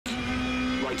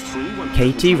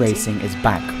KT Racing is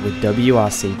back with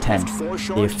WRC 10,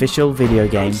 the official video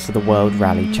game for the World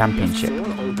Rally Championship.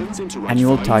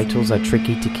 Annual titles are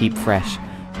tricky to keep fresh,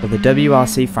 but the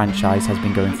WRC franchise has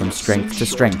been going from strength to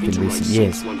strength in recent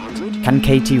years. Can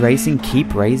KT Racing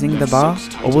keep raising the bar,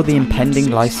 or will the impending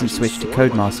license switch to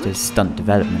Codemasters stunt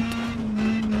development?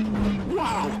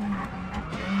 Wow!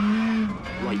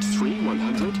 Right 3,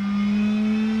 100.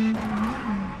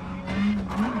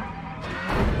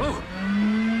 Oh.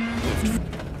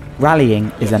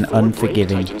 Rallying is an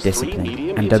unforgiving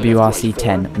discipline, and WRC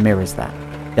 10 mirrors that.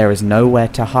 There is nowhere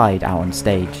to hide out on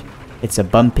stage. It's a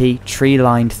bumpy,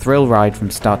 tree-lined thrill ride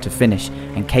from start to finish,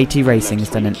 and KT Racing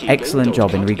has done an excellent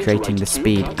job in recreating the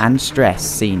speed and stress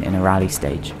seen in a rally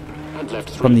stage.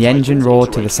 From the engine roar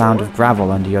to the sound of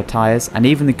gravel under your tyres, and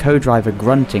even the co-driver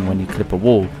grunting when you clip a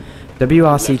wall,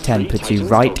 WRC 10 puts you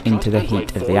right into the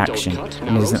heat of the action,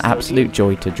 and it is an absolute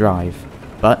joy to drive.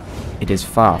 But it is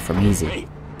far from easy.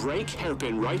 Brake,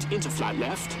 hairpin right into flat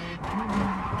left.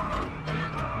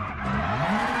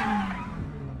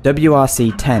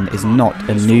 WRC 10 is not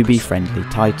a newbie-friendly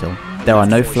title. There are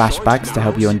no flashbacks to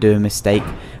help you undo a mistake,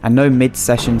 and no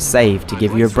mid-session save to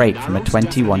give you a break from a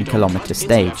 21km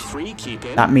stage.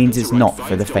 That means it's not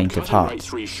for the faint of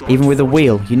heart. Even with a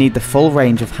wheel, you need the full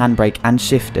range of handbrake and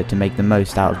shifter to make the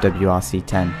most out of WRC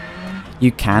 10.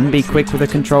 You can be quick with a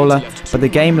controller, but the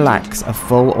game lacks a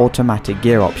full automatic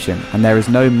gear option, and there is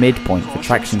no midpoint for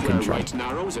traction control.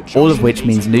 All of which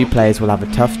means new players will have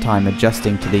a tough time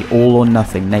adjusting to the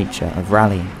all-or-nothing nature of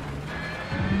rallying.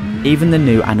 Even the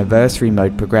new anniversary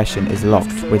mode progression is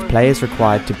locked, with players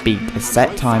required to beat a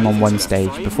set time on one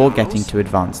stage before getting to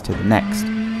advance to the next.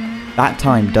 That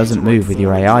time doesn't move with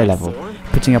your AI level,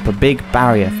 putting up a big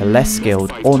barrier for less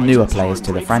skilled or newer players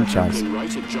to the franchise.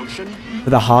 For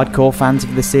the hardcore fans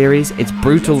of the series, its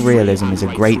brutal realism is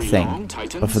a great thing,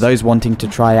 but for those wanting to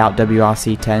try out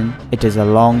WRC 10, it is a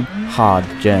long, hard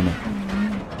journey.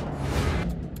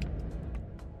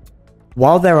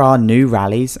 While there are new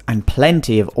rallies and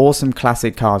plenty of awesome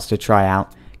classic cars to try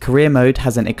out, career mode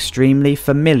has an extremely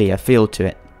familiar feel to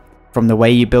it. From the way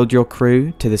you build your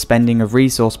crew, to the spending of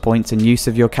resource points and use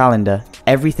of your calendar,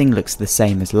 everything looks the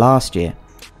same as last year.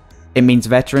 It means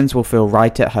veterans will feel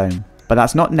right at home, but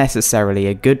that's not necessarily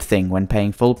a good thing when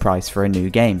paying full price for a new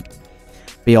game.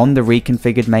 Beyond the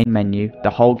reconfigured main menu,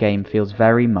 the whole game feels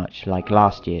very much like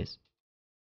last year's.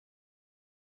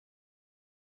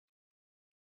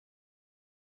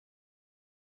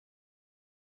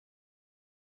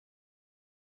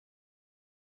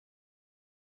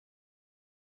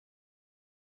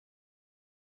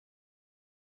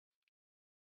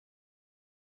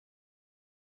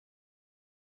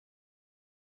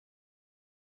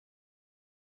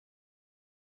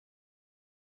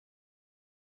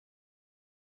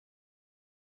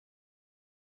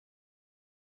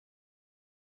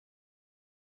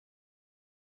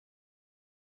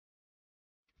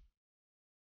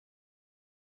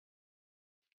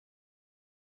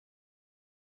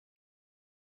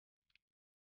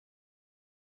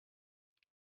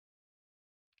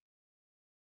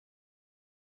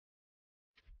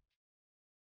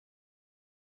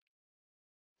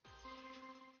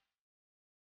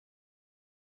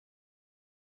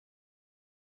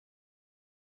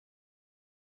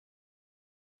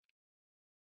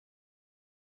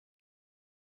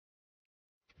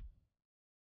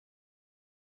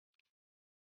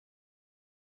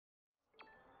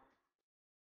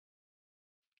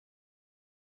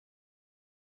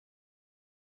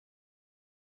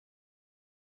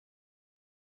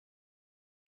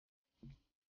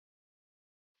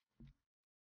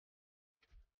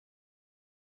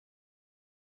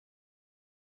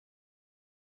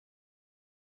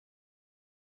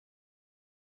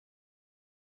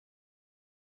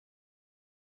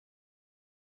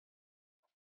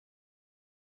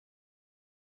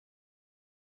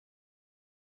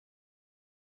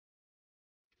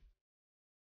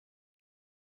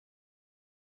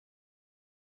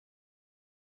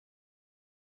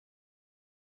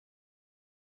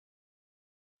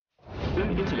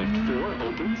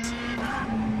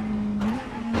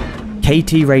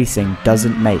 KT Racing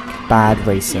doesn't make bad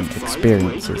racing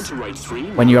experiences.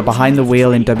 When you are behind the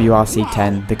wheel in WRC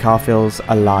 10, the car feels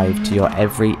alive to your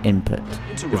every input.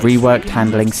 The reworked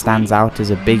handling stands out as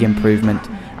a big improvement,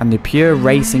 and the pure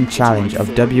racing challenge of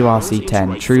WRC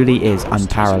 10 truly is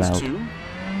unparalleled.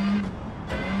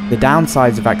 The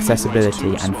downsides of accessibility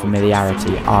and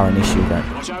familiarity are an issue though.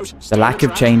 The lack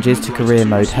of changes to career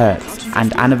mode hurts,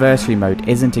 and anniversary mode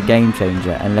isn't a game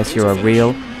changer unless you're a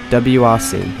real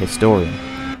WRC historian.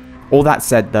 All that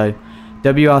said though,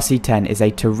 WRC 10 is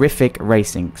a terrific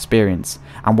racing experience,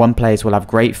 and one players will have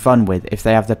great fun with if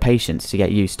they have the patience to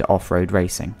get used to off-road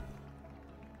racing.